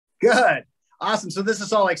Good. Awesome. So this is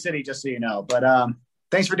Salt Lake City, just so you know. But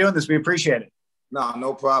thanks for doing this. We appreciate it.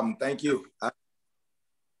 No problem. Thank you.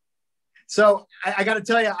 So I got to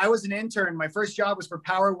tell you, I was an intern. My first job was for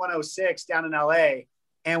Power 106 down in LA.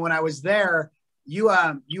 And when I was there, you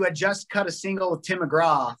had just cut a single with Tim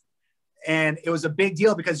McGraw. And it was a big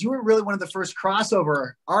deal because you were really one of the first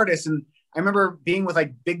crossover artists. And I remember being with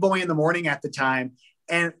like Big Boy in the Morning at the time.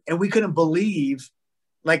 And we couldn't believe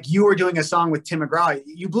like you were doing a song with Tim McGraw.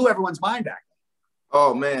 You blew everyone's mind back then.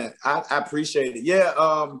 Oh man, I appreciate it. Yeah,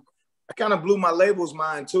 I kind of blew my label's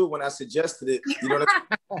mind too when I suggested it. You know what I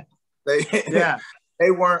mean?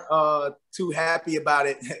 They weren't too happy about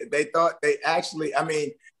it. They thought they actually, I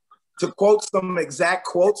mean, to quote some exact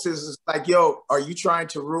quotes is like, yo, are you trying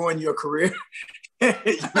to ruin your career? You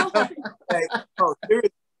know? Like, oh,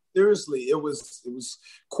 seriously, it was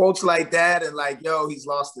quotes like that and like, yo, he's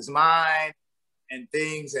lost his mind and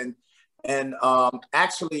things. And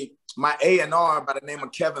actually my A&R by the name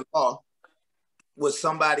of Kevin Law was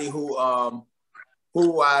somebody who I,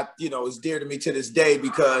 you know, is dear to me to this day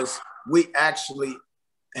because we actually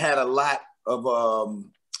had a lot of,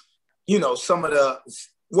 you know, some of the,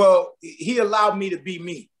 well, he allowed me to be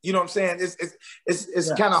me. You know what I'm saying?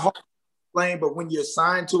 It's kind of hard to explain, but when you're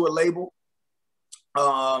signed to a label,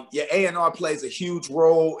 your A&R plays a huge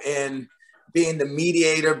role in being the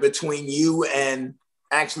mediator between you and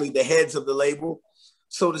actually the heads of the label,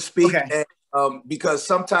 so to speak. Okay. And, because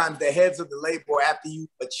sometimes the heads of the label, after you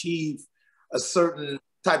achieve a certain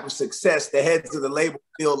type of success, the heads of the label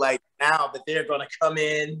feel like now that they're going to come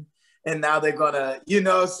in and now they're going to, you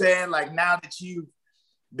know what I'm saying? Like now that you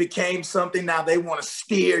became something, now they want to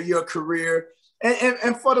steer your career.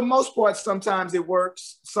 And for the most part, sometimes it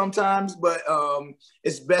works, sometimes, but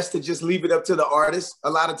it's best to just leave it up to the artist a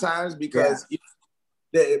lot of times because,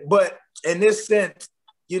 but in this sense,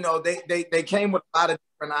 you know, they came with a lot of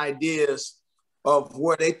different ideas of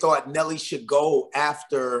where they thought Nelly should go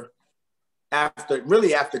after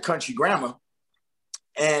Country Grammar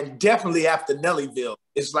and definitely after Nellyville.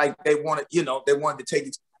 It's like they wanted to take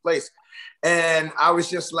it to a place. And I was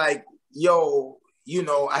just like, yo, you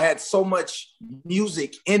know, I had so much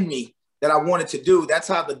music in me that I wanted to do. That's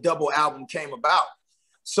how the double album came about.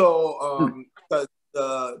 So the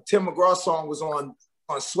Tim McGraw song was on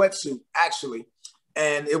Sweatsuit, actually.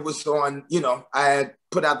 And it was on, you know, I had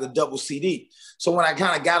put out the double CD. So when I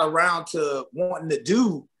kind of got around to wanting to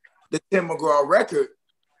do the Tim McGraw record,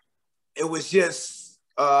 it was just,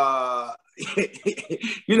 you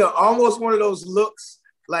know, almost one of those looks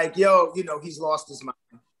like, yo, you know, he's lost his mind.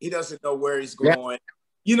 He doesn't know where he's going. Yeah.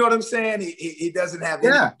 You know what I'm saying? He doesn't have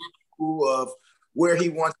any clue of where he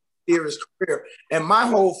wants to steer his career. And my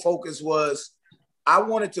whole focus was I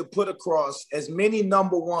wanted to put across as many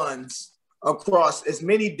number ones across as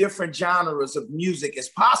many different genres of music as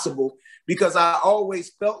possible, because I always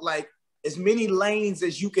felt like as many lanes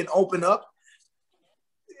as you can open up,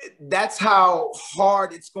 that's how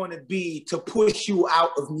hard it's going to be to push you out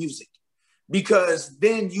of music, because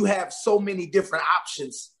then you have so many different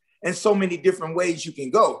options and so many different ways you can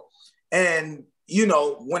go. And, you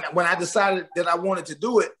know, when I decided that I wanted to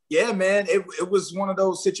do it, yeah, man, it was one of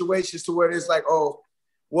those situations to where it's like, oh,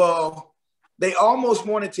 well, they almost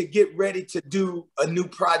wanted to get ready to do a new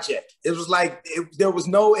project. It was like, there was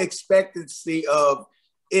no expectancy of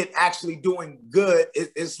it actually doing good.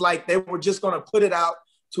 It's like they were just going to put it out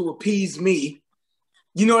to appease me.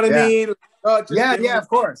 You know what I mean? Yeah, of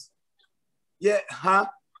course. Yeah, huh?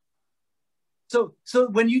 So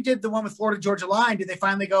when you did the one with Florida Georgia Line, did they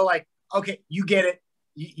finally go like, okay, you get it.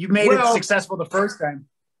 You made it successful the first time.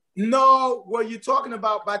 No, well, you're talking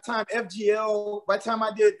about by the time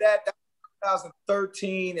I did that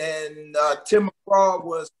 2013, and Tim McGraw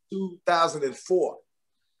was 2004.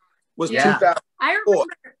 I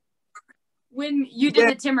remember when you did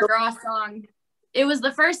the Tim McGraw song. It was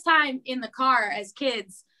the first time in the car as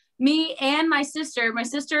kids, me and my sister. My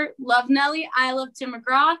sister loved Nelly. I loved Tim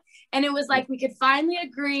McGraw. And it was like we could finally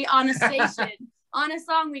agree on a station, on a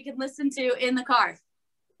song we could listen to in the car.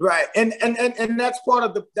 Right. And that's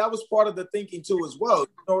that was part of the thinking too as well. You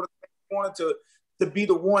know, I wanted to be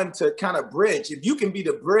the one to kind of bridge. If you can be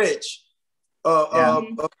the bridge of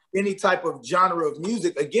any type of genre of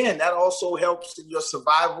music, again, that also helps in your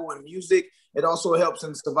survival in music. It also helps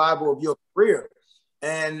in survival of your career.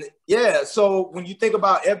 And yeah, so when you think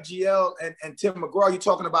about FGL and Tim McGraw, you're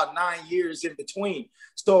talking about 9 years in between.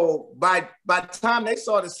 So by the time they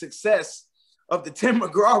saw the success of the Tim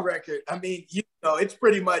McGraw record, I mean, you know, it's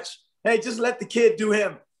pretty much, hey, just let the kid do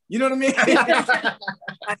him. You know what I mean?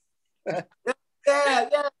 Yeah.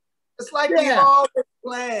 It's like we always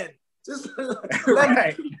planned. Just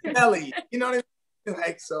let Nelly. You know what I mean?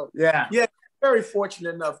 Like, so, yeah. Very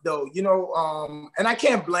fortunate enough though, you know, and I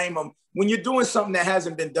can't blame them. When you're doing something that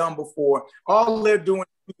hasn't been done before, all they're doing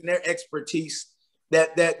is using their expertise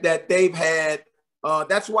that they've had.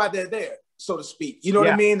 That's why they're there, so to speak. You know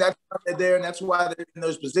what I mean? That's why they're there, and that's why they're in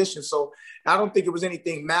those positions. So I don't think it was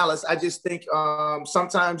anything malice. I just think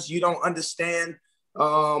sometimes you don't understand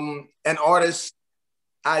an artist's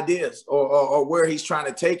ideas or where he's trying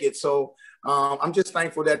to take it. So I'm just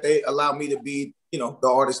thankful that they allowed me to be, you know, the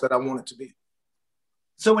artist that I wanted to be.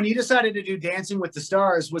 So when you decided to do Dancing with the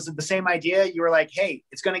Stars, was it the same idea? You were like, hey,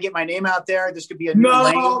 it's going to get my name out there. This could be a new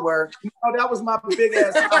lane where... No, that was my big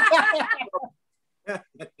ass...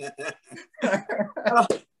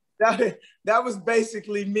 that was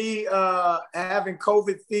basically me having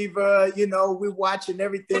COVID fever. You know, we watching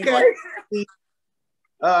everything. Okay.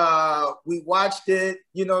 We watched it.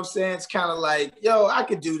 You know what I'm saying? It's kind of like, yo, I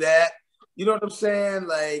could do that. You know what I'm saying?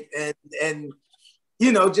 Like, and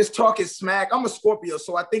you know, just talking smack. I'm a Scorpio,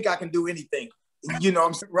 so I think I can do anything. You know what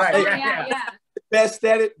I'm saying? Right. Yeah. Best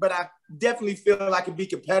at it, but I definitely feel I can be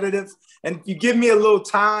competitive. And if you give me a little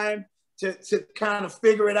time to kind of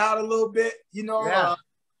figure it out a little bit, you know,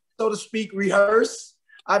 so to speak, rehearse,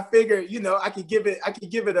 I figure, you know, I could give it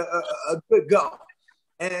a good go.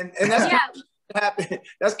 And that's happened.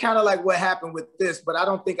 That's kind of like what happened with this, but I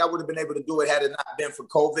don't think I would have been able to do it had it not been for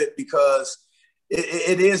COVID, because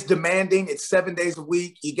it is demanding. It's 7 days a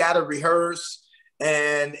week. You got to rehearse.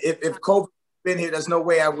 And if COVID had been here, there's no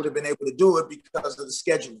way I would have been able to do it because of the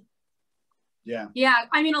scheduling. Yeah. Yeah.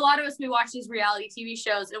 I mean, a lot of us, we watch these reality TV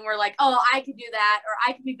shows and we're like, oh, I could do that, or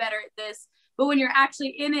I could be better at this. But when you're actually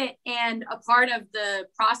in it and a part of the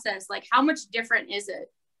process, like, how much different is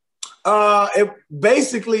it?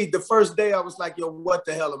 Basically, the first day I was like, yo, what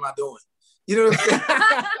the hell am I doing? You know what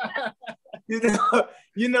I'm saying?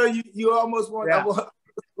 you almost want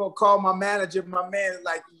to call my manager, my man,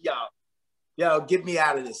 like, yo, get me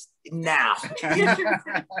out of this now.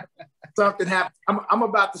 Something happened. I'm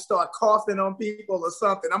about to start coughing on people or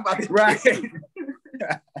something. I'm about to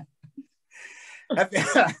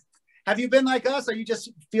Have you been like us? Are you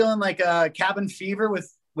just feeling like a cabin fever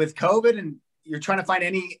with COVID, and you're trying to find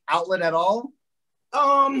any outlet at all?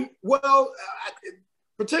 Well,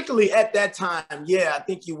 particularly at that time, I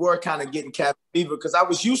think you were kind of getting cabin fever, because I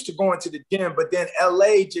was used to going to the gym, but then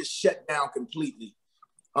LA just shut down completely.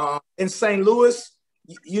 In St. Louis,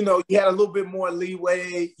 you know, you had a little bit more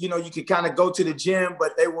leeway. You know, you could kind of go to the gym,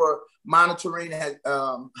 but they were monitoring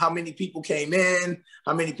how many people came in,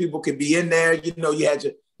 how many people could be in there. You know, you had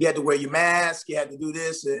to wear your mask, you had to do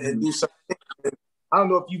this and do something. I don't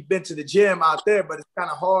know if you've been to the gym out there, but it's kind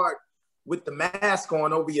of hard with the mask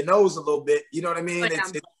on over your nose a little bit. You know what I mean?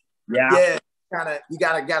 You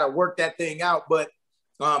gotta work that thing out. But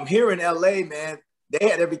here in LA, man, they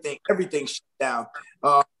had everything shut down.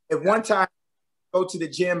 At one time, go to the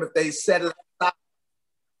gym, if they set it up,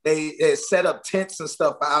 they set up tents and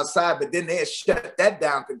stuff outside, but then they had shut that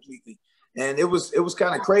down completely, and it was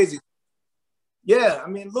kind of crazy. Yeah, I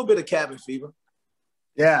mean, a little bit of cabin fever.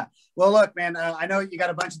 Yeah. Well, look, man, I know you got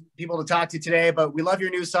a bunch of people to talk to today, but we love your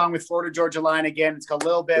new song with Florida Georgia Line again. It's called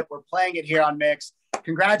Little Bit. We're playing it here on Mix.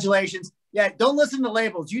 Congratulations. Yeah, don't listen to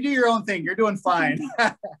labels. You do your own thing. You're doing fine.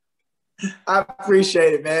 I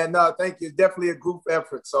appreciate it, man. No, thank you. It's definitely a group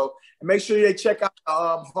effort. So make sure you check out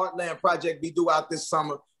the Heartland project we do out this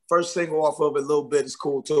summer. First single off of it, Little Bit, is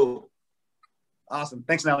cool too. Awesome.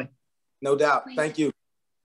 Thanks, Nelly. No doubt. Thank you.